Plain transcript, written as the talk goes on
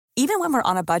Even when we're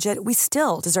on a budget, we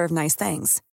still deserve nice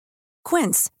things.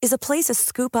 Quince is a place to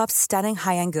scoop up stunning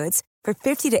high-end goods for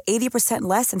 50 to 80%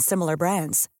 less than similar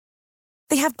brands.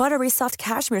 They have buttery soft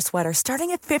cashmere sweaters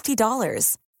starting at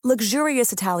 $50,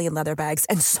 luxurious Italian leather bags,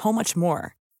 and so much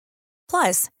more.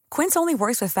 Plus, Quince only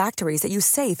works with factories that use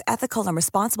safe, ethical, and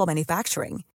responsible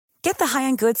manufacturing. Get the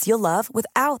high-end goods you'll love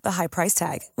without the high price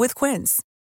tag with Quince.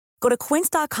 Go to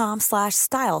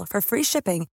quince.com/style for free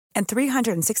shipping and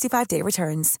 365-day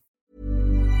returns.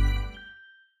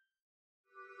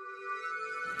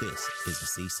 This is the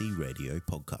CC Radio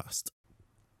podcast.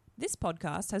 This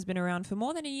podcast has been around for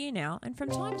more than a year now, and from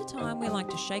time to time we like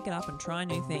to shake it up and try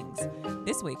new things.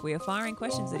 This week we are firing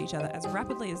questions at each other as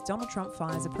rapidly as Donald Trump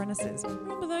fires apprentices.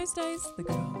 Remember those days? The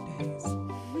good old days.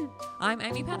 I'm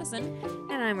Amy Patterson.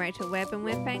 And I'm Rachel Webb, and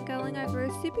we're fangirling over a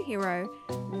superhero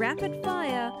rapid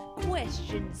fire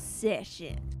question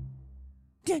session.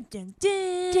 Dun, dun,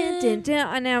 dun. Dun, dun, dun.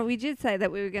 I know we did say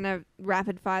that we were going to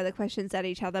rapid fire the questions at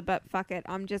each other, but fuck it.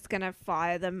 I'm just going to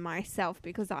fire them myself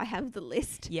because I have the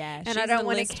list. Yeah, and she's I don't the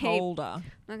want to list keep. holder. I'm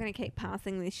not going to keep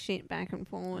passing this shit back and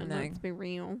forth. No. Let's be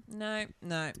real. No.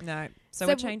 So So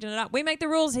we're changing it up. We make the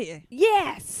rules here.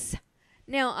 Yes.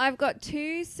 Now I've got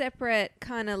two separate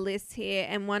kind of lists here,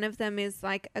 and one of them is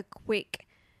like a quick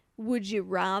 "Would you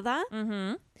rather,"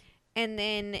 and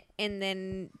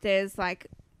then there's like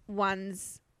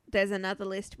there's another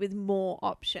list with more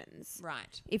options.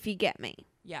 Right. If you get me.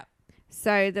 Yep.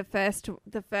 So the first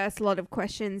lot of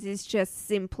questions is just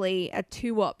simply a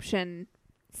 2-option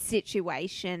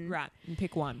situation. Right. And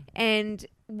pick one. And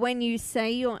when you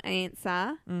say your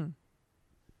answer,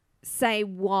 say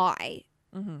why.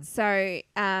 Mm-hmm. So,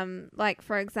 like,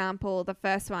 for example, the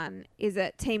first one, is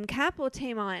it Team Cap or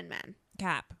Team Iron Man?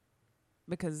 Cap.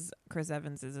 Because Chris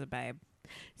Evans is a babe.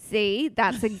 See,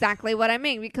 that's exactly what I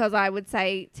mean, because I would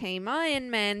say Team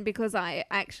Iron Man because I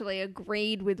actually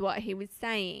agreed with what he was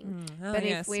saying. But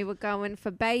yes. if we were going for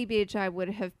babyage, I would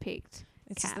have picked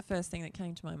It's Cap. just the first thing that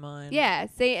came to my mind. Yeah,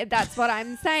 see, that's what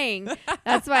I'm saying.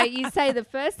 That's why you say the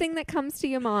first thing that comes to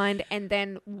your mind and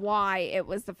then why it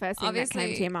was the first thing that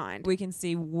came to your mind. We can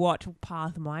see what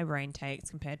path my brain takes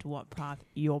compared to what path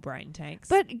your brain takes.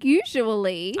 But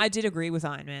usually... I did agree with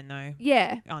Iron Man, though,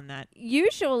 yeah. on that.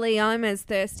 Usually I'm as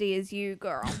thirsty as you,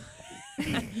 girl.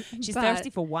 She's But- thirsty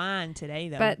for wine today,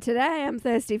 though. But today I'm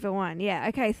thirsty for one. Yeah,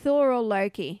 okay, Thor or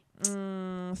Loki?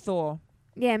 Thor.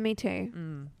 Yeah, me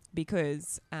too.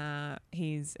 Because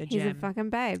he's a He's gem. a fucking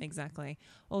babe. Exactly.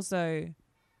 Also,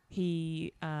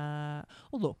 he...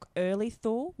 look, early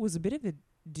Thor was a bit of a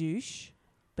douche,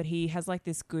 but he has like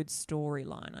this good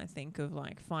storyline, I think, of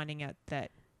like finding out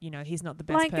that, you know, he's not the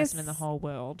best Like person in the whole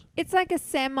world. It's like a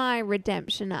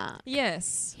semi-redemption arc.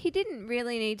 Yes. He didn't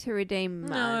really need to redeem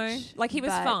much. No, like he was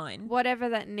but fine. Whatever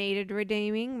that needed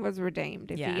redeeming was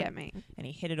redeemed, if Yeah. you get me. And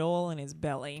he hid it all in his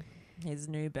belly. His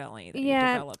new belly that he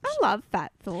Yeah, developed. I love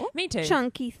Fat Thor. Me too.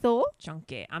 Chunky Thor.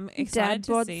 Chunky. I'm excited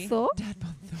Dad bod to see Thor. Dad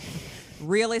bod Thor.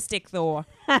 Realistic Thor.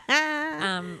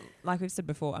 Like we've said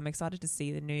before, I'm excited to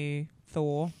see the new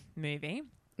Thor movie.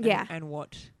 Yeah. And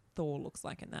what Thor looks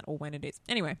like in that, or when it is.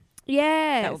 Anyway,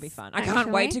 Yes. that will be fun. I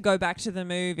can't wait to go back to the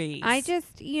movies. I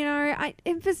just,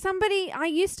 and for somebody, I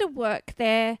used to work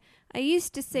there. I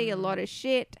used to see a lot of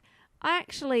shit. I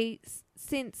actually,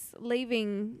 since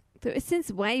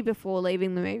way before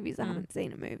leaving the movies, I haven't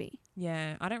seen a movie.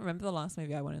 Yeah, I don't remember the last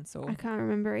movie I went and saw. I can't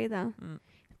remember either.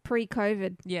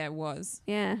 Pre-COVID. Yeah, it was.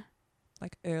 Yeah.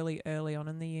 Like early on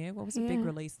in the year. What was a big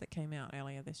release that came out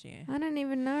earlier this year? I don't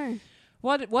even know.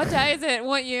 What day is it?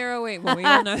 What year are we? Well, we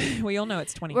all know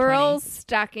it's 2020. We're all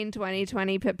stuck in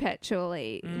 2020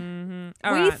 perpetually.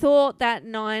 All We right. thought that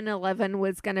 9/11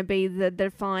 was going to be the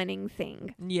defining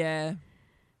thing. Yeah.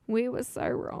 We were so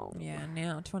wrong. Yeah,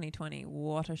 now 2020.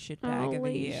 What a shitbag of a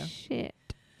Holy year. shit.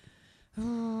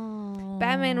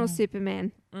 Batman or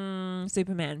Superman?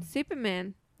 Superman.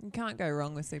 Superman. You can't go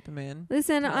wrong with Superman.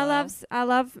 Listen, I Wow.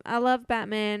 love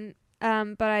Batman,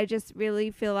 but I just really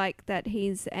feel like that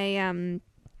he's an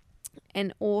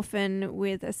orphan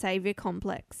with a savior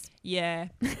complex. Yeah.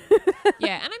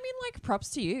 Yeah, and I mean, like, props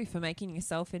to you for making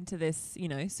yourself into this,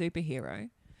 superhero.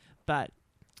 But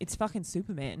it's fucking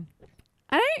Superman.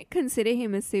 I don't consider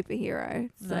him a superhero,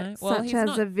 No. Well, such he's as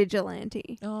not- a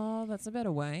vigilante. Oh, that's a better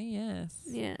way, yes.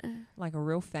 Yeah. Like a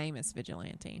real famous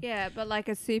vigilante. Yeah, but like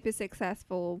a super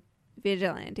successful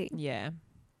vigilante. Yeah.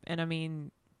 And I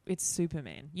mean, it's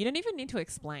Superman. You don't even need to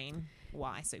explain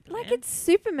why Superman. Like it's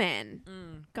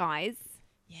Superman, guys.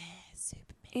 Yeah,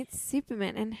 Superman. It's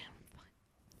Superman. And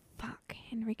fuck,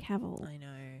 Henry Cavill. I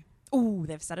know. Oh,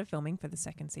 they've started filming for the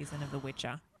second season of The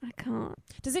Witcher. I can't.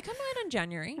 Does it come out in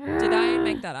January? Did I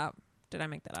make that up? Did I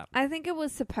make that up? I think it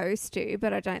was supposed to,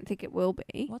 but I don't think it will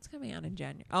be. What's coming out in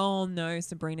January? Oh, no.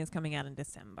 Sabrina's coming out in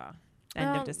December.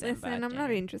 End of December. Listen, I'm not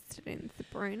January. interested in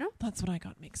Sabrina. That's what I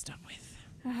got mixed up with.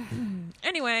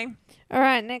 Anyway. All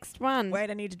right, next one. Wait,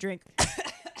 I need to drink.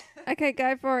 Okay,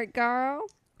 go for it, girl.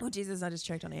 Oh, Jesus, I just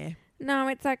choked on air. No,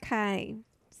 it's okay.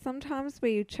 Sometimes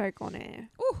we choke on air.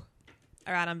 Ooh.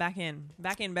 All right, I'm back in.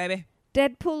 Back in, baby.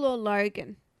 Deadpool or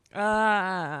Logan?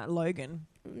 Logan.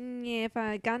 Yeah, if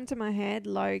I gun to my head,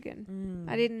 Logan.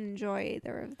 I didn't enjoy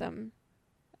either of them.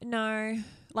 No.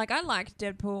 Like, I liked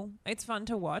Deadpool. It's fun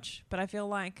to watch, but I feel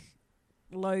like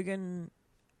Logan,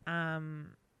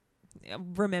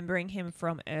 remembering him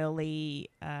from early,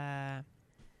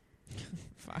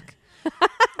 fuck.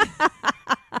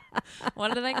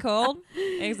 What are they called?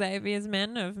 Xavier's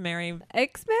Men of Mary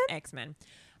X-Men? X-Men.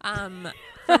 From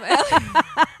early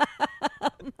Oh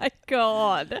my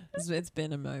God. It's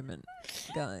been a moment,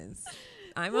 guys.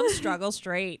 I'm on Struggle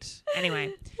Street.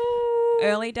 Anyway,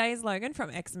 early days Logan from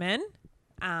X-Men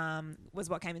was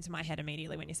what came into my head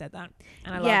immediately when you said that.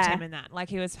 And I loved him in that. Like,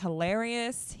 he was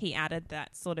hilarious. He added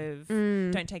that sort of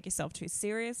don't take yourself too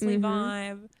seriously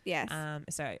vibe. Yes.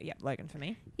 So, yeah, Logan for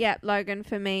me. Yeah, Logan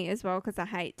for me as well because I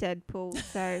hate Deadpool.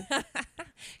 So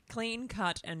Clean,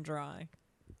 cut, and dry.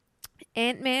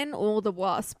 Ant-Man or the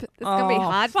Wasp? It's going to be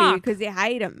hard for you because you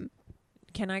hate him.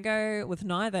 Can I go with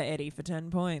neither, Eddie, for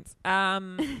 10 points?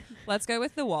 Let's go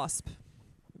with the Wasp.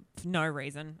 For no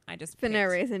reason. For no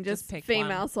reason. Just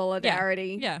female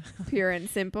solidarity. Yeah. Pure and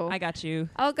simple. I got you.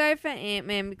 I'll go for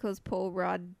Ant-Man because Paul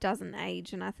Rudd doesn't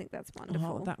age and I think that's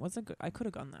wonderful. Oh, that was a good... I could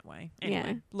have gone that way.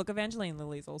 Anyway, look, Evangeline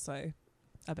Lilly's also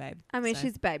a babe. I mean,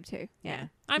 she's a babe too. Yeah.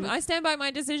 I stand by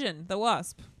my decision. The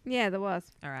Wasp. Yeah, the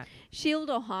Wasp. All right.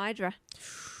 Shield or Hydra?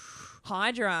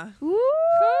 Hydra. Ooh.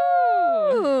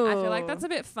 I feel like that's a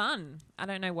bit fun. I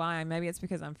don't know why. Maybe it's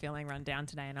because I'm feeling run down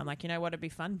today and I'm like, you know what would be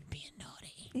fun? Being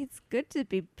naughty. It's good to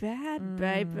be bad,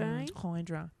 baby.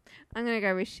 Hydra. I'm going to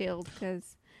go with Shield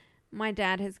because my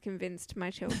dad has convinced my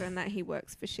children that he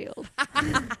works for Shield.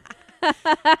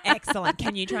 Excellent.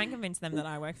 Can you try and convince them that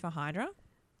I work for Hydra?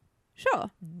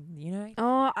 Sure. You know?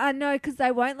 Oh, I know, because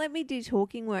they won't let me do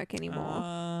talking work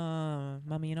anymore.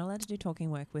 Mummy, you're not allowed to do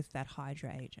talking work with that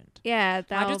Hydra agent. Yeah,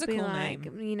 they'll Hydra's a be cool like,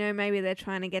 name. you know, maybe they're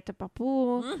trying to get to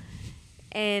Papua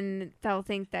and they'll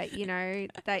think that,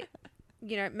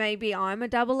 maybe I'm a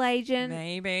double agent.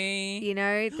 Maybe. You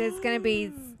know, there's going to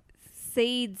be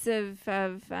seeds of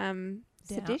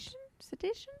sedition?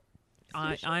 Sedition?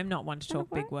 I'm not one to talk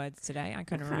big words today. I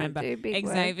couldn't can't remember. do big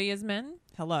words. Xavier's Men.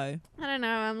 Hello. I don't know.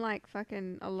 I'm like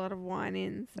fucking a lot of wine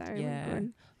in, so Yeah. we're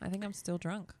good. I think I'm still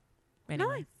drunk.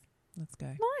 Anyway, Nice. let's go.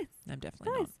 Nice. I'm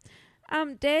definitely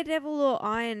Nice. Daredevil or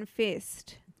Iron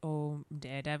Fist? not. Or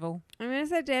Daredevil. I'm going to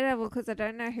say Daredevil because I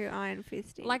don't know who Iron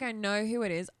Fist is. Like, I know who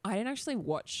it is. I didn't actually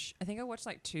watch. I think I watched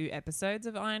like 2 episodes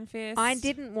of Iron Fist. I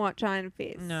didn't watch Iron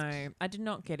Fist. No, I did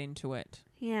not get into it.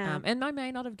 Yeah. And I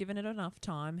may not have given it enough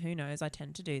time. Who knows? I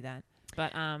tend to do that.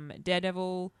 But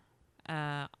Daredevil,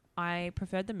 I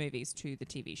preferred the movies to the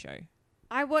TV show.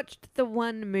 I watched the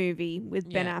one movie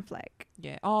with Ben Affleck.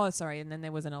 Yeah. Oh, sorry. And then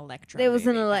there was an Elektra. There was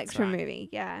movie. an That's Elektra right. movie,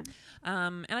 yeah.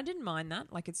 And I didn't mind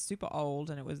that. Like, it's super old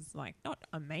and it was like not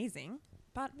amazing,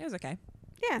 but it was okay.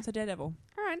 Yeah. So Daredevil.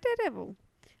 All right, Daredevil.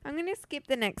 I'm going to skip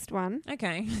the next one.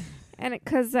 Okay. And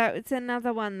because it's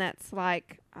another one that's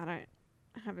like, I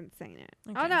haven't seen it.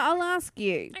 Okay. Oh, no, I'll ask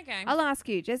you. Okay. I'll ask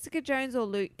you. Jessica Jones or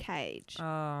Luke Cage?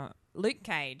 Luke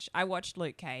Cage. I watched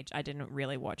Luke Cage. I didn't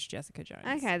really watch Jessica Jones.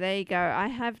 Okay, there you go. I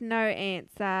have no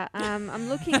answer. I'm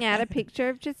looking at a picture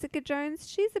of Jessica Jones.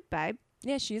 She's a babe.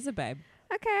 Yeah, she is a babe.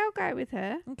 Okay, I'll go with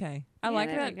her. Okay. I Yeah, like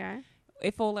there that. we go.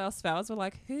 If all else fails, we're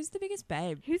like, who's the biggest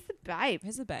babe? Who's the babe?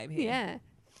 Who's the babe here? Yeah.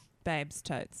 Babes,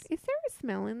 totes. Is there a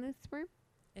smell in this room?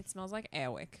 It smells like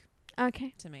Airwick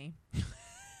Okay, to me.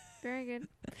 very good.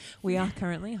 We are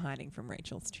currently hiding from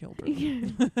Rachel's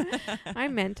children. I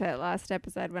meant it last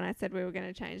episode when I said we were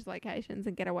going to change locations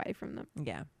and get away from them.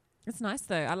 Yeah. It's nice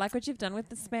though. I like what you've done with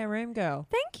the spare room, girl.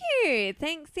 Thank you.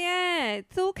 Thanks. Yeah,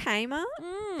 it's all Kmart.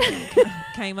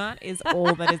 Kmart is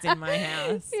all that is in my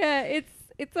house. Yeah,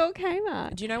 it's all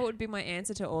Kmart. Do you know what would be my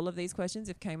answer to all of these questions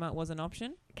if Kmart was an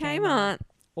option? Kmart.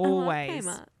 Always.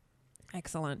 Kmart.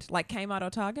 Excellent. Like Kmart or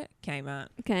Target? Kmart.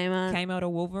 Kmart. Kmart or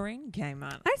Wolverine?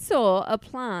 Kmart. I saw a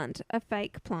plant, a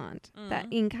fake plant,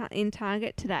 that in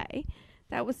Target today.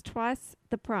 That was twice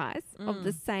the price of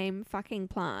the same fucking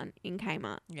plant in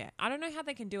Kmart. Yeah. I don't know how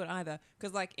they can do it either.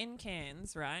 Because like in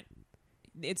Cairns, right,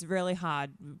 it's really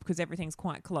hard because everything's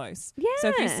quite close. Yeah. So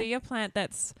if you see a plant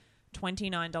that's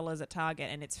 $29 at Target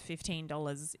and it's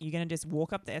 $15, you're going to just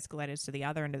walk up the escalators to the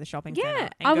other end of the shopping Yeah,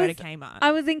 centre and go to Kmart.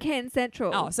 I was in Cairns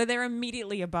Central. Oh, so they're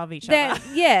immediately above each other.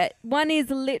 Yeah, one is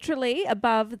literally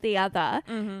above the other.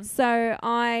 Mm-hmm. So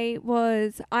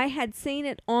I had seen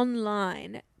it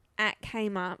online at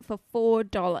Kmart for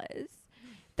 $4.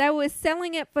 They were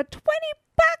selling it for $20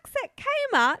 at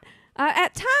Kmart,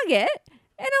 at Target.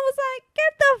 And I was like,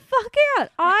 get the fuck out.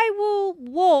 I will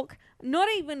walk, not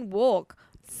even walk,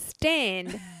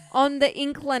 stand on the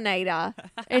inclinator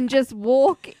and just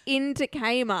walk into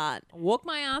Kmart. Walk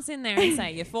my ass in there and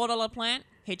say, your $4 plant,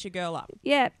 hit your girl up.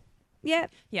 Yep. Yeah,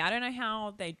 I don't know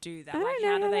how they do that. I Like, don't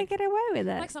know how do they get away with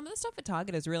it. Like, some of the stuff at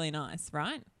Target is really nice,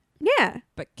 right? Yeah.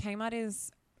 But Kmart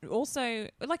is also,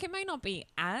 like, it may not be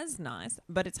as nice,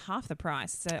 but it's half the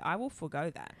price. So I will forego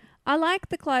that. I like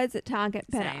the clothes at Target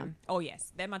better. Same. Oh,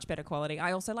 yes. They're much better quality.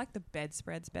 I also like the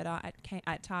bedspreads better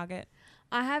at Target.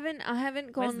 I haven't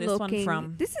gone Where's this looking. one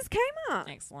from? This is Kmart.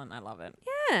 Excellent. I love it.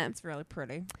 Yeah. It's really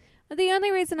pretty. The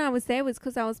only reason I was there was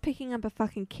because I was picking up a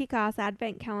fucking kick-ass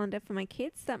advent calendar for my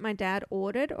kids that my dad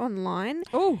ordered online.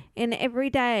 Oh. And every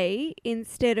day,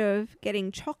 instead of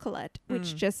getting chocolate,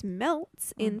 which just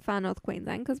melts in far north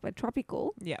Queensland because we're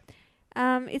tropical, Yeah.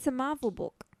 it's a Marvel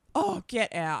book. Oh,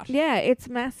 get out. Yeah, it's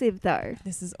massive though.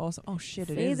 This is awesome. Oh, shit,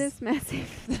 it See is. this massive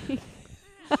thing?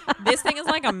 This thing is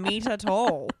like a meter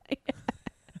tall.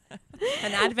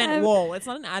 An advent wall. It's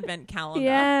not an advent calendar.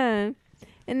 Yeah.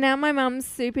 And now my mum's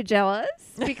super jealous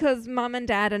because mum and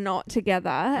dad are not together,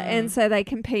 and so they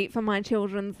compete for my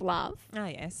children's love. Oh,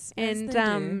 yes. And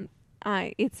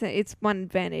it's one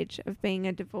advantage of being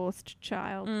a divorced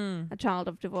child, a child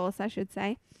of divorce, I should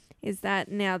say, is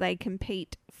that now they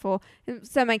compete for.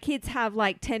 So my kids have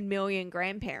like 10 million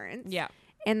grandparents, Yeah.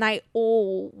 and they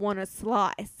all want a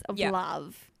slice of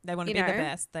love. They want to be the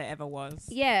best there ever was.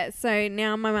 Yeah, so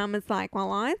now my mum is like,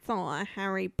 well, I saw a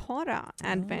Harry Potter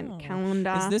advent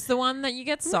calendar. Is this the one that you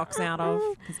get socks out of?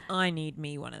 Because I need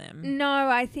me one of them. No,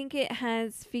 I think it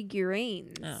has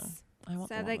figurines. Oh, I want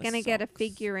So the one they're with going to get a socks.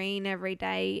 figurine every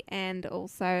day and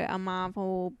also a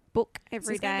Marvel book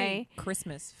every It's gonna be day.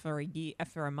 Christmas for a year,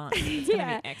 for a month. It's going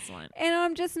to be excellent. And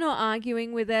I'm just not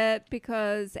arguing with it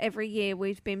because every year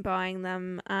we've been buying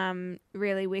them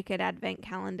really wicked advent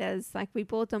calendars. Like we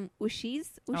bought them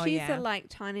Ooshies. Ooshies yeah. are like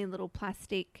tiny little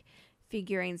plastic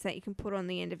figurines that you can put on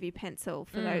the end of your pencil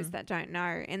for those that don't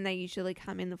know. And they usually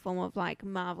come in the form of like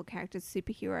Marvel characters,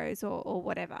 superheroes or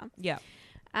whatever. Yeah.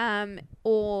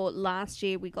 Or last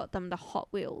year we got them the Hot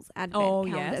Wheels advent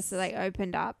calendar. yes. So they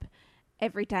opened up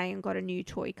every day and got a new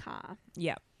toy car.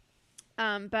 Yeah.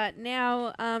 But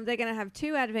now they're going to have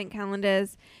 2 advent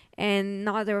calendars and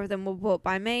neither of them were bought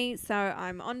by me. So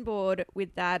I'm on board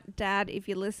with that. Dad, if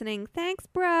you're listening, thanks,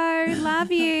 bro. Love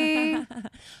you.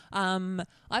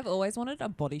 I've always wanted a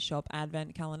Body Shop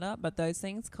advent calendar, but those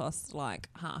things cost like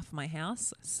half my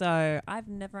house. So I've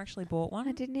never actually bought one.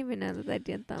 I didn't even know that they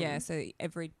did them. Yeah, so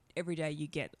every day you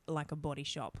get like a Body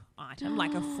Shop item,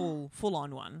 like a full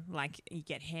on one. Like you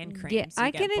get hand creams. Yeah, you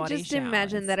I get can body just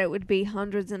imagine showers. that it would be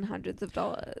hundreds and hundreds of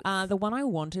dollars. The one I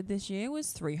wanted this year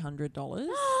was $300.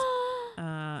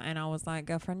 And I was like,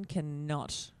 girlfriend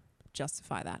cannot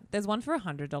justify that. There's one for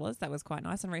 $100 that was quite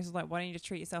nice. And Reese was like, why don't you just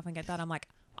treat yourself and get that? I'm like,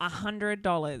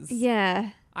 $100. Yeah.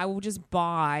 I will just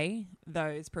buy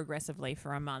those progressively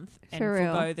for a month and For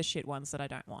real. forgo the shit ones that I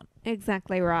don't want.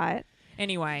 Exactly right.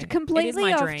 Anyway, Completely it is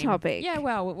my off dream. topic. Yeah,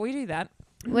 well, we do that.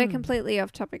 We're completely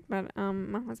off topic, but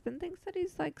my husband thinks that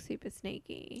he's like super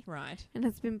sneaky Right. and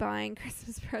has been buying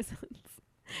Christmas presents.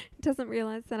 Doesn't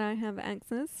realize that I have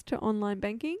access to online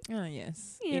banking. Oh,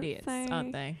 yes. Yeah, it is, so-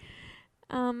 aren't they?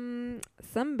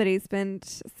 Somebody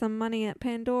spent some money at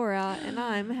Pandora and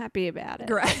I'm happy about it.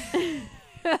 Great.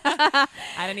 I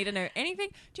don't need to know anything.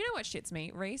 Do you know what shits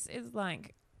me? Reese is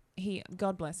like,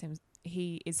 God bless him,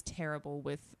 he is terrible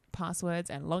with passwords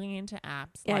and logging into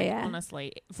apps. Yeah, like, yeah.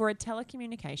 honestly, for a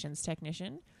telecommunications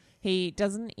technician, he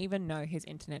doesn't even know his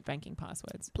internet banking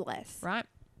passwords, Bless. right?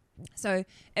 So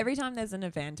every time there's an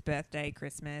event, birthday,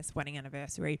 Christmas, wedding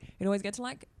anniversary, it always gets to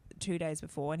like 2 days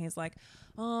before and he's like,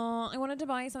 oh, I wanted to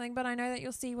buy you something, but I know that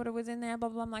you'll see what it was in there, blah,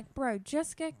 blah, blah. I'm like, bro,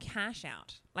 just get cash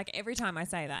out. Like every time I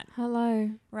say that,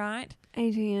 Hello, right?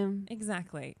 ATM.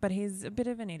 Exactly. But he's a bit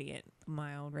of an idiot,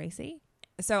 my old Racy.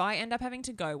 So I end up having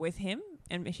to go with him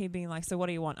and he'd be like, so what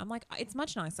do you want? I'm like, it's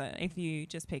much nicer if you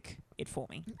just pick it for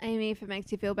me. Amy, if it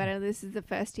makes you feel better, this is the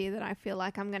first year that I feel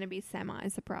like I'm going to be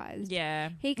semi-surprised. Yeah.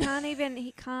 He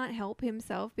can't help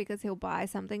himself because he'll buy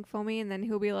something for me and then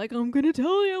he'll be like, I'm going to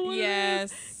tell you what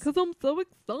Yes. because I'm so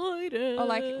excited. Oh,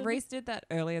 like Reese did that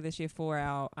earlier this year for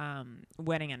our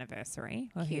wedding anniversary.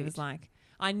 Where he Cute. was like,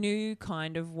 I knew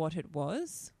kind of what it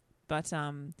was, but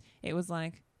it was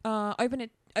like, open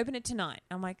it tonight.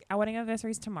 I'm like, our wedding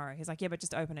anniversary is tomorrow. He's like, yeah, but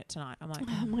just open it tonight. I'm like,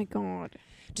 Oh my God.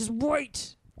 just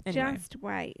wait. Anyway, Just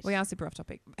wait. we are super off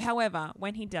topic. However,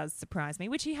 when he does surprise me,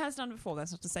 which he has done before,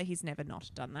 that's not to say he's never not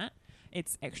done that.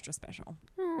 It's extra special.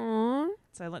 Aww.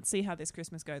 So let's see how this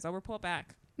Christmas goes. I'll report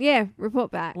back. Yeah,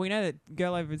 report back. We know that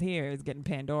girl over here is getting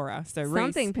Pandora. So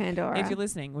Something Reese, Pandora. if you're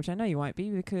listening, which I know you won't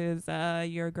be because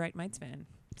you're a great Mates fan.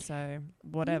 So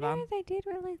whatever. You know, they did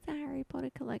release the Harry Potter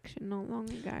collection not long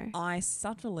ago. I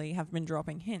subtly have been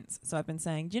dropping hints. So I've been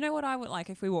saying, do you know what I would like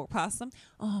if we walk past them?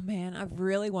 Oh, man, I've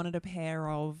really wanted a pair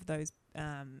of those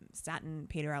satin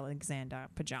Peter Alexander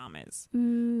pajamas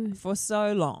for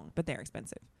so long, but they're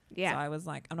expensive. Yeah. So I was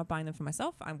like, I'm not buying them for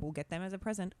myself. I will get them as a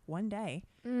present one day.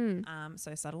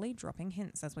 So subtly dropping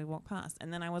hints as we walk past.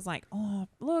 And then I was like, oh,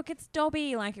 look, it's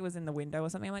Dobby. Like it was in the window or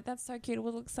something. I'm like, that's so cute. It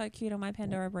will look so cute on my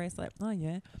Pandora bracelet. Oh,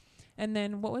 yeah. And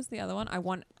then what was the other one? I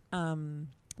want,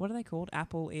 what are they called?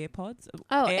 Apple AirPods?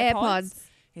 Oh, AirPods.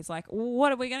 He's like,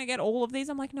 what, are we going to get all of these?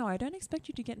 I'm like, no, I don't expect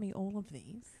you to get me all of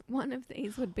these. One of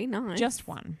these would be nice. Just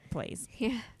one, please.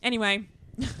 Yeah. Anyway.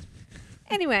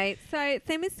 Anyway, so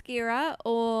Themyscira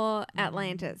or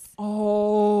Atlantis?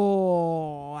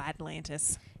 Oh,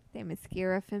 Atlantis.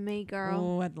 Themyscira for me,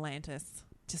 girl. Oh, Atlantis.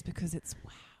 Just because it's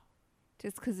wow.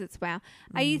 Just because it's wow.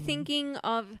 Are you thinking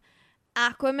of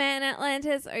Aquaman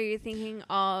Atlantis or are you thinking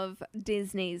of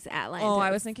Disney's Atlantis? Oh,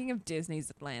 I was thinking of Disney's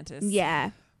Atlantis. Yeah.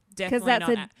 Definitely that's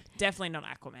not, definitely not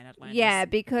Aquaman Atlantis. Yeah,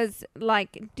 because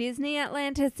like Disney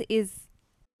Atlantis is...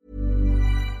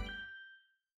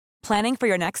 Planning for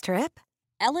your next trip?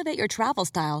 Elevate your travel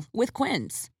style with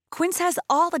Quince. Quince has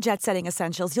all the jet-setting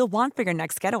essentials you'll want for your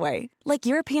next getaway, like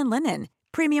European linen,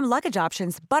 premium luggage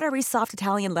options, buttery soft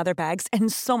Italian leather bags,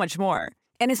 and so much more.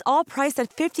 And is all priced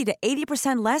at 50 to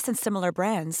 80% less than similar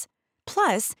brands.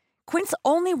 Plus, Quince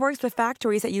only works with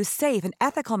factories that use safe and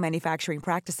ethical manufacturing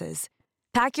practices.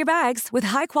 Pack your bags with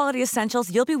high-quality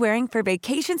essentials you'll be wearing for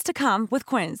vacations to come with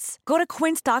Quince. Go to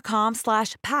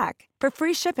quince.com/pack for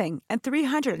free shipping and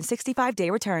 365-day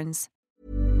returns.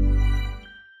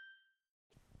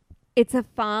 It's a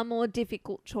far more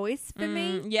difficult choice for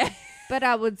me, Yeah. but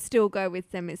I would still go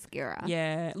with Themyscira.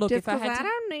 Yeah. Look, Just if I because had to...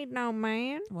 don't need no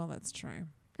man. Well, that's true.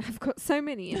 I've got so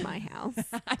many in my house.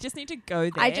 I just need to go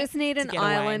there. I just need to an get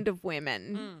away. island of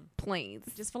women, please.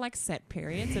 Just for like set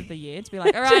periods of the year to be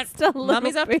like, all right, Just a little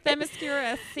mummy's up to bit.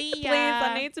 Themyscira. See ya. Please,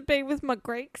 I need to be with my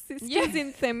Greek sisters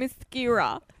in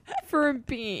Themyscira for a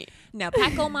bit. Now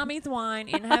pack all mummy's wine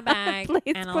in her bag Please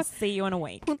and I'll see you in a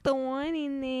week. Put the wine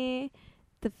in there.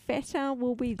 The feta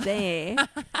will be there.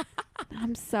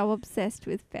 I'm so obsessed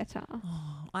with feta.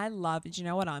 Oh, I love it. Do you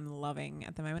know what I'm loving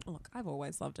at the moment? Look, I've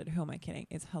always loved it. Who am I kidding?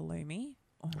 It's halloumi.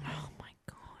 Oh my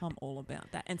God. I'm all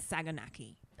about that. And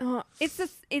saganaki. Oh, it's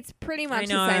pretty much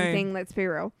I the same know. thing, let's be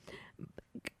real.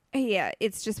 Yeah,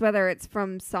 it's just whether it's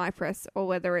from Cyprus or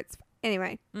whether it's...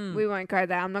 Anyway, we won't go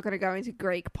there. I'm not going to go into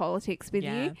Greek politics with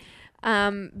you.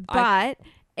 But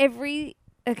every...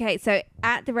 Okay, so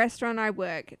at the restaurant I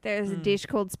work, there's a dish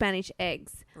called Spanish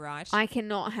eggs. Right. I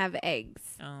cannot have eggs.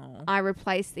 Oh. I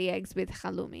replace the eggs with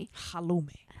halloumi.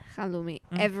 Halloumi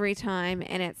every time,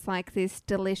 and it's like this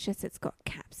delicious. It's got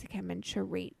capsicum and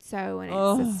chorizo, and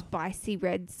it's a spicy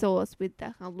red sauce with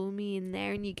the halloumi in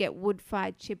there, and you get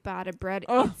wood-fired ciabatta bread.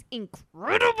 It's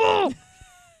incredible.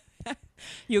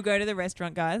 You'll go to the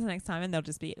restaurant, guys, next time, and there'll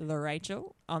just be La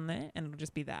Rachel on there, and it'll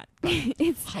just be that.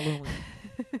 It's Halloumi.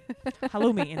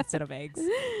 Halloumi instead of eggs.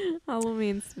 halloumi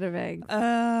instead of eggs.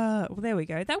 Well, there we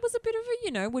go. That was a bit of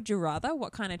a, would you rather?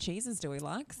 What kind of cheeses do we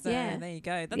like? So Yeah. there you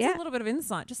go. That's Yeah. a little bit of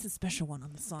insight. Just a special one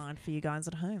on the side for you guys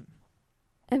at home.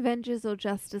 Avengers or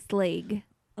Justice League?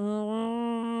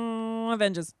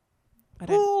 Avengers. I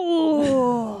don't.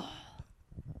 Ooh.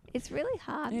 It's really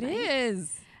hard. It mate.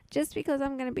 is. Just because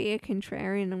I'm going to be a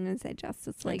contrarian, I'm going to say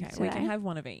Justice League Okay, today. we can have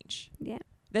one of each. Yeah.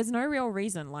 There's no real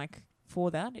reason for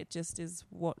that. It just is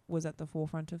what was at the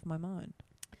forefront of my mind.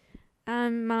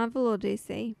 Marvel or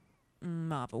DC?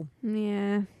 Marvel.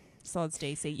 Yeah. Sods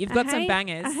DC. You've got some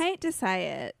bangers. I hate to say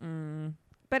it,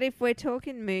 but if we're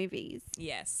talking movies,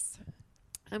 Yes.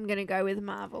 I'm going to go with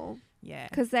Marvel Yeah.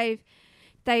 because they've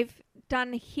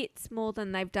done hits more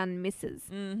than they've done misses,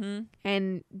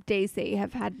 and DC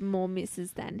have had more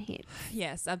misses than hits.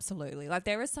 Yes, absolutely. Like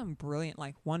there is some brilliant,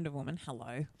 like Wonder Woman.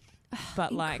 Hello.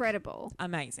 But Incredible.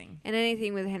 amazing. And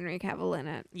anything with Henry Cavill in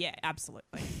it. Yeah,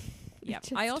 absolutely. Yeah.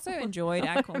 Just I also enjoyed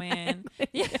Aquaman.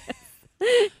 Yeah.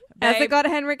 Has Babe, it got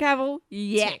Henry Cavill? tick.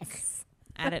 Yes.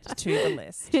 Add it to the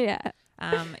list. Yeah.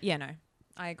 Yeah, no.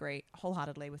 I agree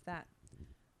wholeheartedly with that.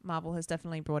 Marvel has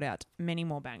definitely brought out many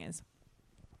more bangers.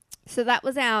 So that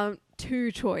was our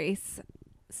two choice.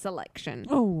 selection.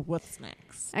 Oh, what's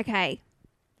next? Okay.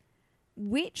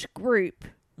 Which group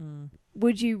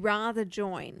would you rather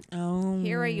join? Oh.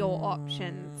 Here are your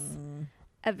options.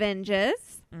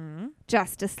 Avengers,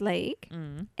 Justice League,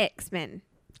 X-Men,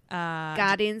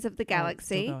 Guardians of the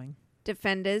Galaxy, still going.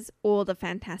 Defenders, or the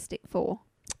Fantastic Four.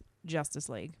 Justice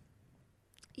League.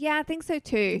 Yeah, I think so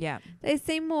too. Yeah. They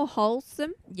seem more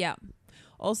wholesome. Yeah.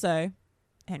 Also,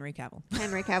 Henry Cavill.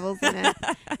 Henry Cavill's in it.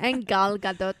 And Gal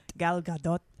Gadot. Gal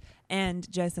Gadot. And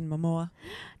Jason Momoa.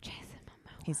 Jason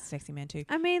Momoa. He's a sexy man too.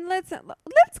 I mean, let's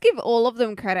give all of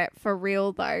them credit for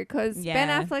real though, because Ben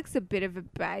Yeah. Affleck's a bit of a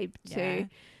babe too. Yeah.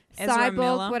 Ezra Cyborg,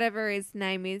 Miller. whatever his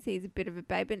name is, he's a bit of a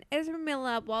babe. And Ezra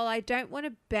Miller, while I don't want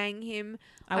to bang him,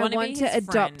 I want wanna be to his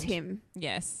adopt friend. him.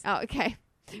 Yes. Oh, okay.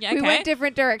 Yeah, We went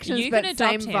different directions, You but can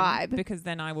same adopt him vibe. because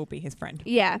then I will be his friend.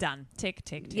 Yeah. Done. Tick,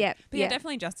 tick, tick. Yep, But yeah, yep.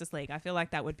 definitely Justice League. I feel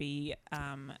like that would be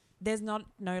there's no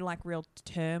like real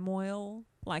turmoil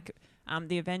like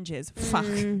the Avengers. Fuck.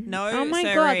 No. Oh my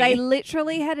sorry. God, they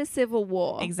literally had a civil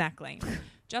war. Exactly.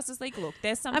 Justice League, look,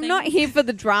 there's something I'm not here for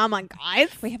the drama, guys.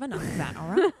 We have enough of that, all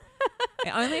right?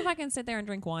 Only if I can sit there and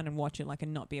drink wine and watch it like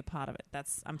and not be a part of it.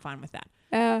 I'm fine with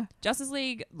that. Justice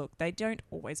League, look, they don't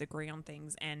always agree on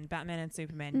things, and Batman and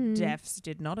Superman defs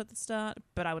did not at the start,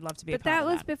 but I would love to be a But part that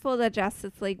of was that. before the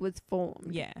Justice League was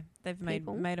formed. Yeah, they've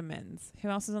People. made amends. Who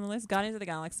else is on the list? Guardians of the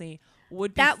Galaxy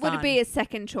would be That fun. would be a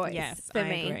second choice Yes, for I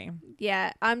me. agree.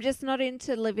 Yeah, I'm just not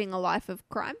into living a life of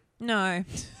crime. No.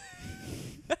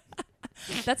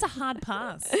 That's a hard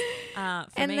pass for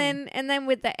And me. then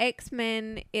with the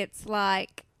X-Men, it's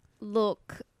like,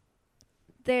 look,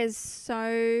 there's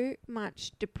so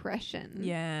much depression.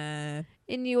 Yeah.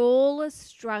 And you all are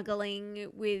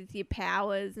struggling with your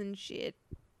powers and shit.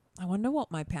 I wonder what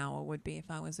my power would be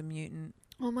if I was a mutant.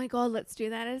 Oh my God, let's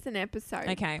do that as an episode.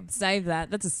 Okay, save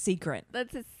that. That's a secret.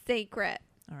 That's a secret.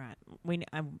 All right. When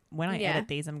I Yeah. edit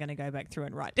these, I'm going to go back through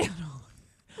and write down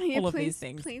Yeah, all of please, these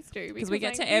things. Please do. Because we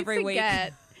get I to every do week.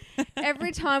 forget.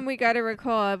 Every time we go to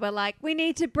record, we're like, we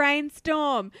need to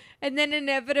brainstorm. And then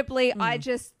inevitably, I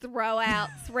just throw out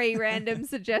 3 random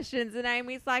suggestions. And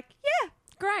Amy's like, yeah,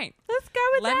 Great. let's go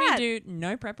with Let that. me do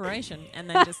no preparation and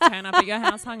then just turn up at your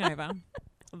house hungover.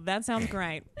 That sounds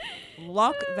great.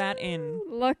 Lock that in.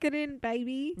 Lock it in,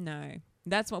 baby. No.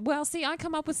 That's what. Well, see, I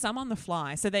come up with some on the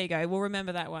fly. So there you go. We'll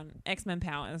remember that one. X-Men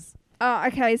powers. Oh,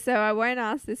 okay. So I won't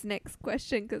ask this next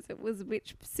question because it was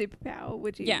which superpower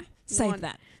would you Yeah. Save want?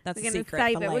 that. That's We're a going to secret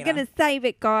save for it. later. We're going to save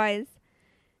it, guys.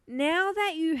 Now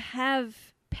that you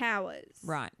have powers,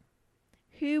 Right.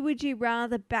 who would you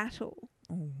rather battle?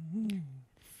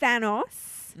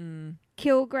 Thanos, Mm.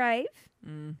 Kilgrave,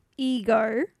 Mm.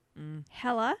 Ego, Mm.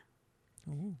 Hela,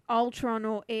 Ooh. Ultron,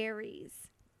 or Ares?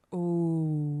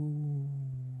 Ooh.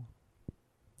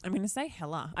 I'm going to say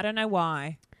Hela. I don't know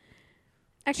why.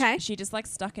 Okay. She just like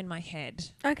stuck in my head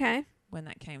Okay. when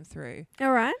that came through.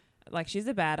 All right. Like, she's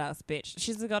a badass bitch.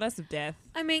 She's the goddess of death.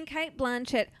 I mean, Kate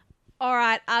Blanchett. All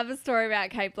right. I have a story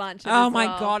about Kate Blanchett. Oh as my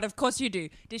well. God. Of course you do.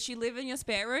 Did she live in your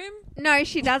spare room? No,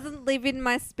 she doesn't live in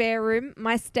my spare room.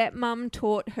 My stepmom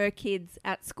taught her kids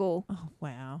at school Oh,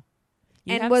 wow.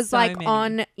 You and have was so like many.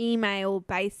 on email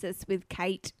basis with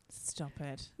Kate. Stop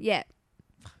it. Yeah.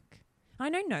 I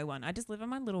know no one. I just live in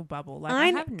my little bubble. Like, I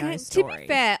have no to stories. be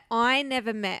fair, I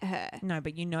never met her. No,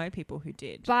 but you know people who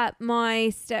did. But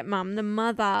my stepmom, the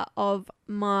mother of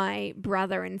my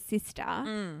brother and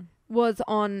sister, was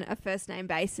on a first name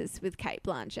basis with Kate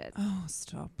Blanchett. Oh,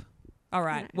 stop. All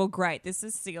right. No. Well, great. This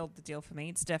has sealed the deal for me.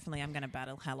 It's definitely I'm going to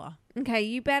battle Hela. Okay,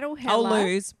 you battle Hela. I'll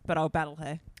lose, but I'll battle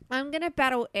her. I'm going to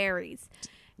battle Ares.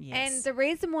 Yes. And the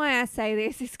reason why I say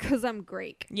this is because I'm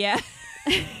Greek. Yeah.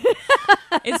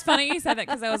 It's funny you said that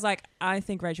because I was like, I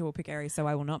think Rachel will pick Aries, so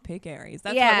I will not pick Aries.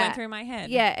 That's what went through my head.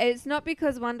 Yeah, it's not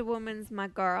because Wonder Woman's my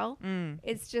girl. Mm.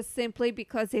 It's just simply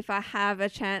because if I have a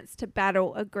chance to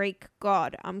battle a Greek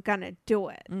god, I'm going to do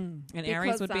it. Mm. And Because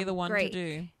Aries would be I'm the one Greek.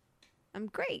 to do. I'm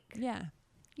Greek, Yeah.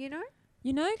 you know?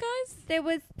 You know, guys? There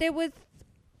was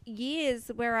years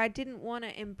where I didn't want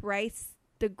to embrace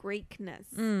the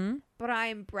Greekness, but I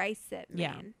embrace it, man.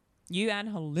 Yeah. You add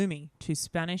halloumi to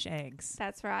Spanish eggs.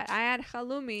 That's right. I add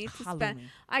halloumi to Halloumi.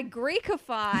 I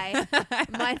Greekify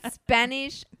my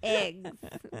Spanish eggs.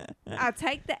 I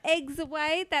take the eggs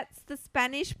away. That's the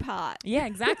Spanish part. Yeah,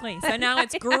 exactly. So now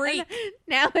it's Greek.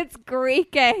 Now it's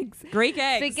Greek eggs. Greek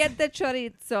eggs. Forget the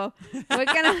chorizo. We're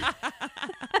gonna.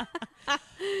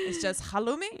 It's just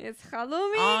halloumi It's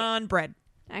halloumi. on bread.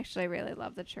 I actually really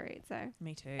love the chorizo.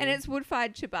 Me too. And it's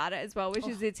wood-fired ciabatta as well, which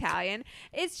is Italian.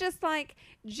 It's just like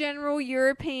general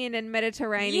European and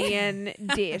Mediterranean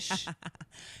dish.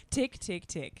 tick, tick,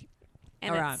 tick.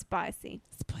 And All it's right. spicy.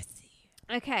 Spicy.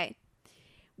 Okay.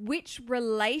 which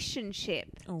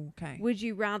relationship Oh, okay. would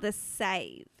you rather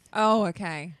save? Oh,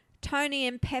 okay. Tony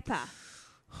and Pepper,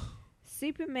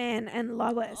 Superman and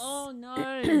Lois, Oh,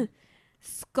 no.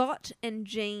 Scott and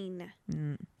Jean,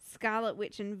 Scarlet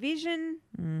Witch and Vision,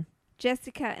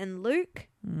 Jessica and Luke,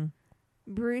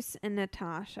 Bruce and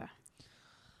Natasha.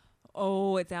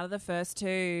 Oh, it's out of the first two.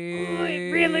 Oh,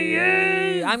 it really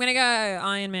is. I'm going to go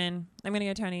Iron Man. I'm going to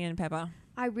go Tony and Pepper.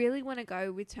 I really want to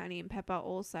go with Tony and Pepper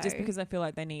also. Just because I feel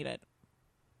like they need it.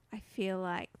 I feel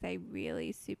like they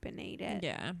really super need it.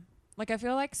 Yeah. Like, I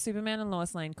feel like Superman and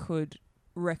Lois Lane could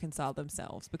reconcile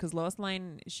themselves because Lois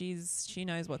Lane, she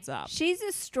knows what's up. She's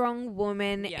a strong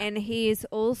woman, Yeah. and he is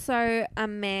also a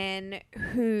man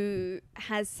who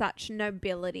has such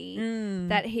nobility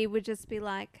that he would just be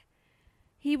like,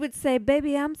 he would say,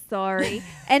 baby, I'm sorry,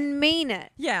 and mean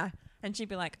it. Yeah. And she'd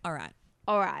be like, all right,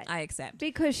 All right. I accept.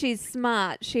 Because she's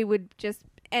smart, she would just,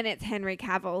 and it's Henry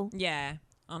Cavill. Yeah.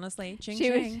 Honestly, ching She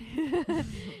ching. would,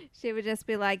 she would just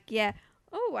be like, yeah,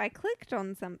 oh, I clicked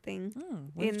on something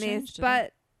We've in this. changed it.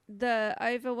 But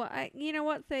you know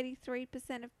what?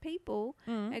 33% of people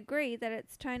agree that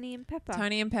it's Tony and Pepper.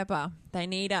 Tony and Pepper, they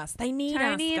need us. They need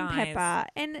Tony us, and guys. Pepper.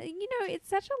 And, it's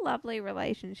such a lovely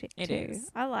relationship It too. is.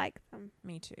 I like them.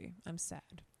 Me too. I'm sad.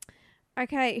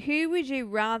 Okay, who would you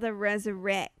rather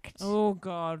resurrect? Oh,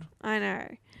 God. I know.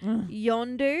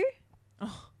 Yondu,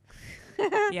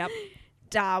 Yep.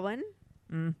 Darwin.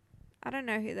 I don't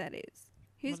know who that is.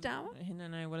 Who's Darwin? I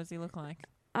don't know. What does he look like?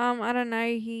 I don't know.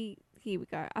 Here we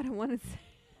go. I don't want to say.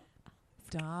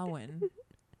 Darwin.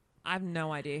 I have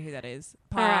no idea who that is.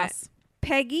 All right. Pass.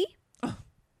 Peggy,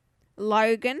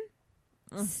 Logan,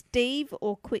 Steve,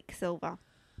 or Quicksilver?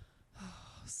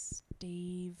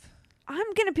 Steve.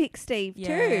 I'm going to pick Steve too.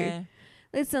 Yeah.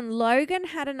 Listen, Logan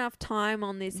had enough time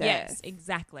on this Yes, earth.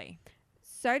 exactly.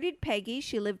 So did Peggy.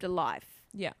 She lived a life.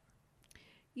 Yeah.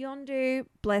 Yondu,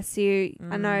 bless you.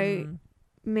 I know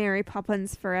Mary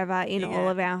Poppins forever in all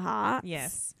of our hearts.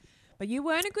 Yes. But you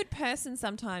weren't a good person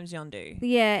sometimes, Yondu.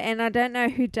 Yeah, and I don't know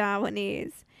who Darwin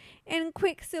is. And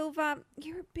Quicksilver,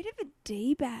 you're a bit of a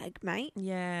D-bag, mate.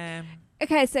 Yeah.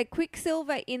 Okay, so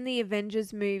Quicksilver in the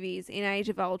Avengers movies, in Age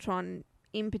of Ultron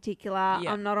in particular,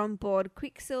 Yeah. I'm not on board.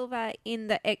 Quicksilver in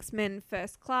the X-Men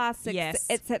First Class, Yes.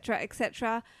 etc.,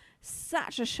 etc.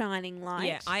 Such a shining light.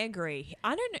 Yeah, I agree.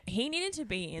 I don't know. He needed to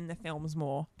be in the films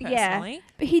more, Yeah, personally.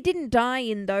 but he didn't die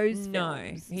in those No,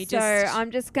 films. he so just-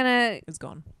 I'm just going to It was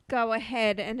gone. go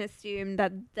ahead and assume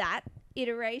that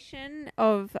iteration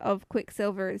of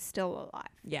Quicksilver is still alive.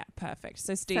 Yeah, perfect.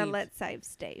 So Steve. So let's save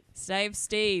Steve. Save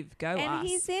Steve. Go And us.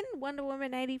 he's in Wonder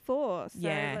Woman 84, so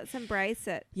Yeah. let's embrace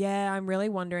it. Yeah, I'm really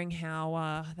wondering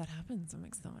how that happens. I'm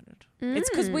excited. It's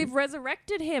because we've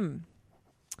resurrected him.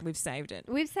 We've saved it.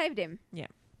 We've saved him. Yeah,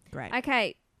 great.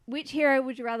 Okay, which hero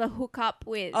would you rather hook up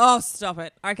with? Oh, stop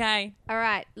it. Okay. All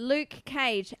right, Luke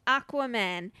Cage,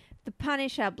 Aquaman, The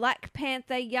Punisher, Black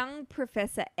Panther, Young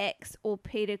Professor X, or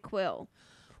Peter Quill?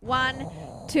 1,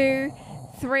 2,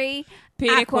 3.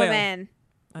 Peter Quill. Aquaman.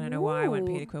 I don't know why I went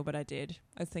Ooh. Peter Quill, but I did.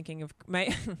 I was thinking of...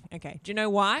 Okay. Do you know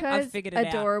why? I've 'Cause figured it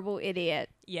out. adorable idiot.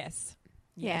 Yes.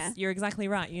 Yeah. Yes. You're exactly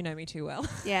right. You know me too well.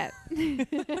 Yeah.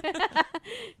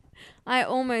 I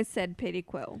almost said Peter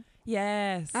Quill.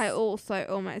 Yes. I also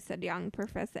almost said Young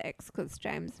Professor X because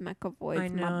James McAvoy's I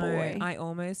know. my boy. I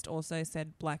almost also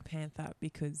said Black Panther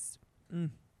because...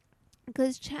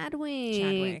 Because Chadwick,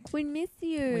 Chadwick. we miss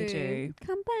you. We do.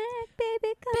 Come back,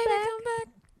 baby, come Baby, back. come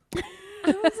back.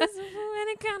 I was just a fool,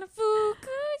 any kind of fool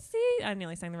could see. I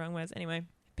nearly sang the wrong words. Anyway,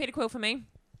 Peter Quill for me.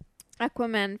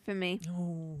 Aquaman for me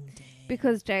Oh, damn.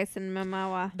 because Jason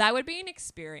Momoa. That would be an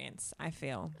experience, I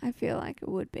feel. I feel like it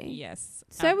would be. Yes.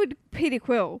 So would Peter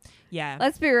Quill. Yeah.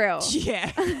 Let's be real.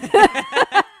 Yeah.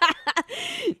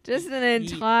 Just an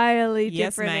entirely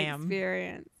Yes, different ma'am.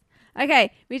 experience.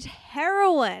 Okay, which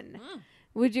heroine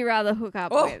would you rather hook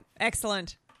up Oh, with?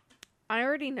 excellent. I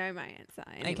already know my answer.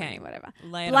 Anyway, Okay. whatever.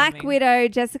 Lay it on Black me. Widow,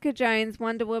 Jessica Jones,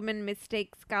 Wonder Woman, Mystique,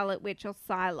 Scarlet Witch, or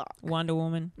Psylocke? Wonder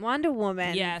Woman. Wonder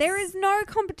Woman. Yes. There is no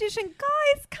competition.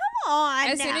 Guys, come on.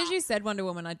 As soon now. as you said Wonder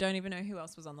Woman, I don't even know who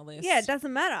else was on the list. Yeah, it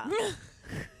doesn't matter.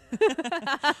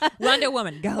 Wonder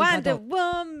Woman. Gal Wonder Gadot.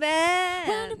 Woman.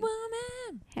 Wonder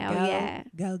Woman. Hell Gal- yeah.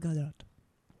 Gal Gadot.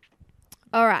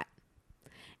 All right.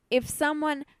 If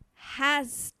someone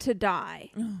has to die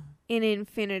in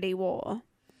Infinity War,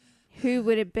 who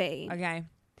would it be? Okay.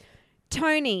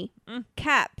 Tony,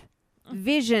 Cap,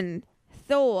 Vision,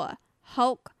 Thor,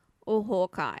 Hulk, or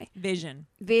Hawkeye? Vision.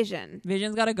 Vision.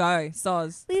 Vision's got to go.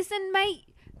 Soz. Listen, mate.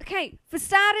 Okay, for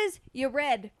starters, you're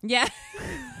red. Yeah.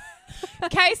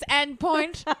 Case and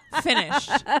point finished.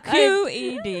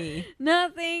 QED.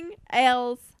 Nothing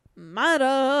else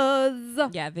matters.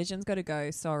 Yeah, Vision's got to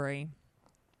go. Sorry.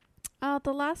 Oh,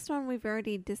 the last one we've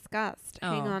already discussed.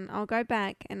 Hang Oh. on. I'll go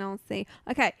back and I'll see.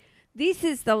 Okay. This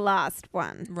is the last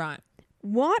one. Right.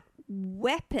 What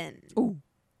weapon Ooh.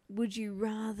 would you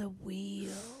rather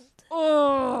wield?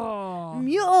 Oh.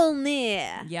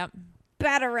 Mjolnir, Yep.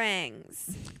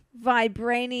 batarangs,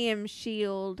 vibranium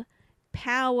shield,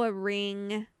 power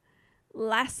ring,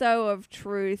 lasso of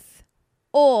truth,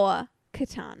 or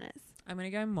katanas. I'm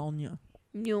going to go Mjolnir.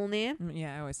 Mjolnir.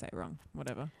 Yeah, I always say it wrong.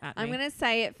 Whatever. I'm going to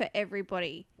say it for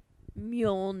everybody.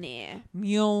 Mjolnir.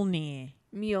 Mjolnir.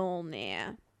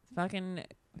 Mjolnir. Fucking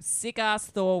sick-ass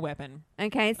Thor weapon.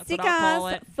 Okay, That's what I'll call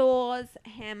sick-ass it. Thor's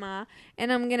hammer.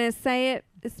 And I'm going to say it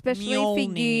especially for you,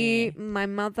 Mjolnir. my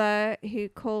mother, who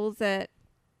calls it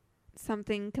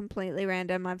something completely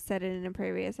random. I've said it in a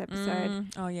previous episode.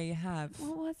 Oh, yeah, you have.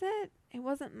 What was it? It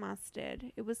wasn't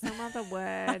mustard. It was some other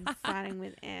word starting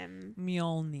with M.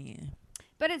 Mjolnir.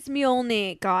 But it's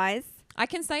Mjolnir, guys. I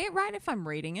can say it right if I'm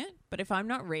reading it, but if I'm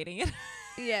not reading it,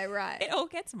 Yeah, right. it all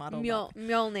gets muddled up.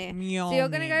 Mjolnir. Mjolnir. So you're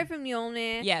going to go for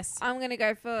Mjolnir. Yes. I'm going to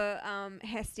go for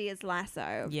Hestia's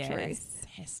lasso of truth. Yes.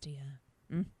 Hestia.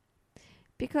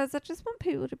 Because I just want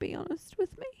people to be honest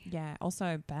with me. Yeah,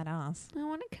 also badass. I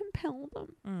want to compel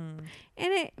them. Mm.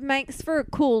 And it makes for a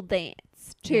cool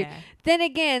dance, too. Yeah. Then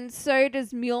again, so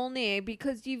does Mjolnir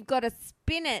because you've got to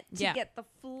spin it to Yeah. get the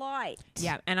flight.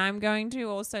 Yeah, and I'm going to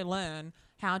also learn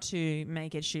how to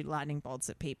make it shoot lightning bolts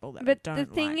at people that I But don't the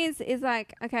thing like. is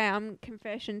like, okay, I'm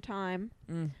confession time.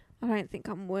 Mm. I don't think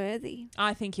I'm worthy.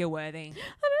 I think you're worthy. I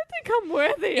don't think I'm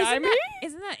worthy,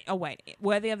 Isn't that, oh wait,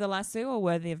 worthy of the lasso or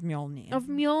worthy of Mjolnir? Of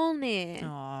Mjolnir.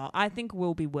 Oh, I think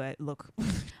we'll be look. I'm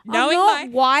Knowing not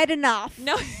my wide enough.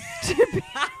 no,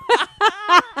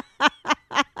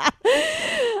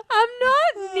 I'm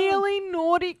not nearly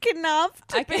Nordic enough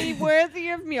to I can- be worthy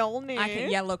of Mjolnir.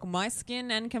 yeah, look, my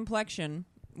skin and complexion,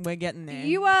 we're getting there.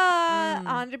 You are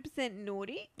 100%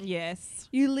 Nordic. Yes.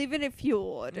 You live in a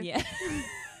fjord. Yeah.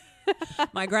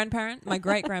 My great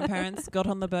grandparents got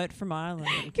on the boat from Ireland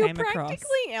and You're came across.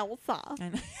 practically Elsa.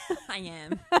 And I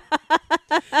am.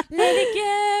 Let it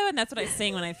go. And that's what I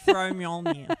sing when I throw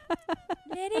Mjolnir.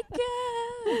 Let it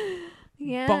go.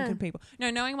 Yeah. Bonking people. No,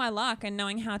 knowing my luck and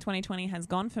knowing how 2020 has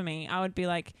gone for me, I would be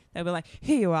like, they'd be like,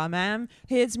 here you are, ma'am.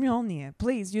 Here's Mjolnir.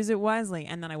 Please use it wisely.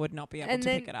 And then I would not be able And to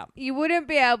then pick it up. you wouldn't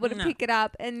be able to No. pick it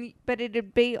up, but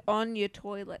it'd be on your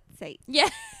toilet seat. Yeah.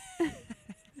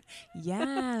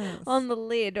 Yes. On the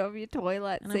lid of your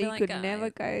toilet, And so I'd be you like, could "Guys." never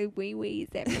go wee-wees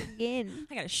ever again.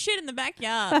 I got a shit in the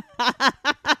backyard.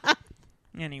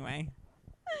 Anyway,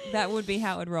 that would be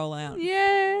how it would roll out.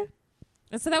 Yeah.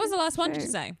 So that was the last one, did you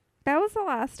True. say? That was the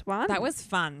last one. That was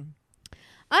fun.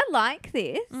 I like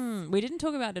this. We didn't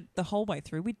talk about it the whole way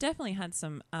through. We definitely had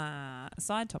some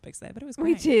side topics there, but it was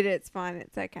great. We did. It's fine.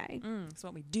 It's okay. It's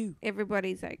what we do.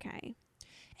 Everybody's okay.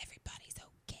 Everybody's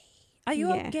okay. Are you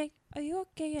Yeah. okay? Are you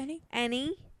okay, Annie?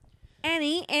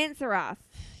 Annie, answer us.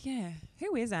 Yeah.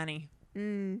 Who is Annie?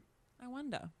 I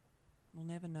wonder. We'll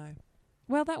never know.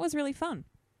 Well, that was really fun.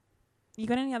 You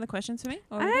got any other questions for me?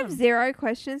 Or are I we have done? 0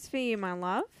 questions for you, my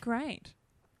love. Great.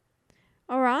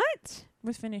 All right.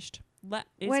 We're finished. That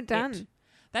is We're it. done.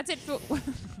 That's it for...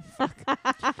 Fuck.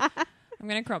 I'm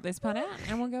going to crop this part out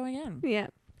and we'll go again. Yeah.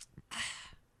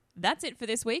 That's it for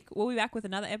this week. We'll be back with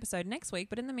another episode next week.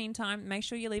 But in the meantime, make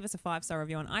sure you leave us a 5-star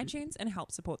review on iTunes and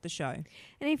help support the show. And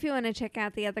if you want to check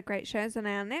out the other great shows on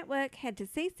our network, head to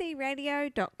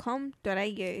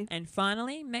ccradio.com.au. And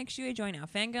finally, make sure you join our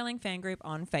Fangirling fan group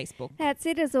on Facebook. That's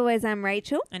it. As always, I'm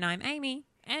Rachel. And I'm Amy.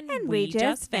 And we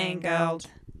just fangirled.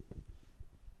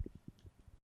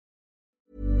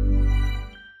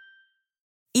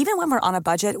 Even when we're on a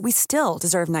budget, we still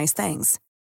deserve nice things.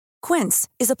 Quince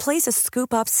is a place to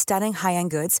scoop up stunning high-end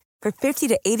goods for 50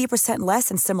 to 80% less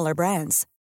than similar brands.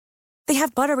 They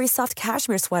have buttery soft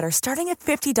cashmere sweaters starting at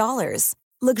 $50,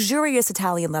 luxurious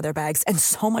Italian leather bags, and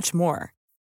so much more.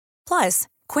 Plus,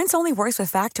 Quince only works with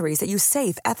factories that use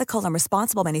safe, ethical, and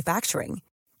responsible manufacturing.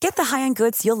 Get the high-end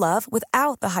goods you'll love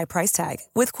without the high price tag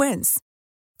with Quince.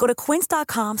 Go to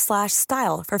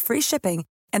quince.com/style for free shipping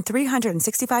and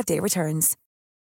 365-day returns.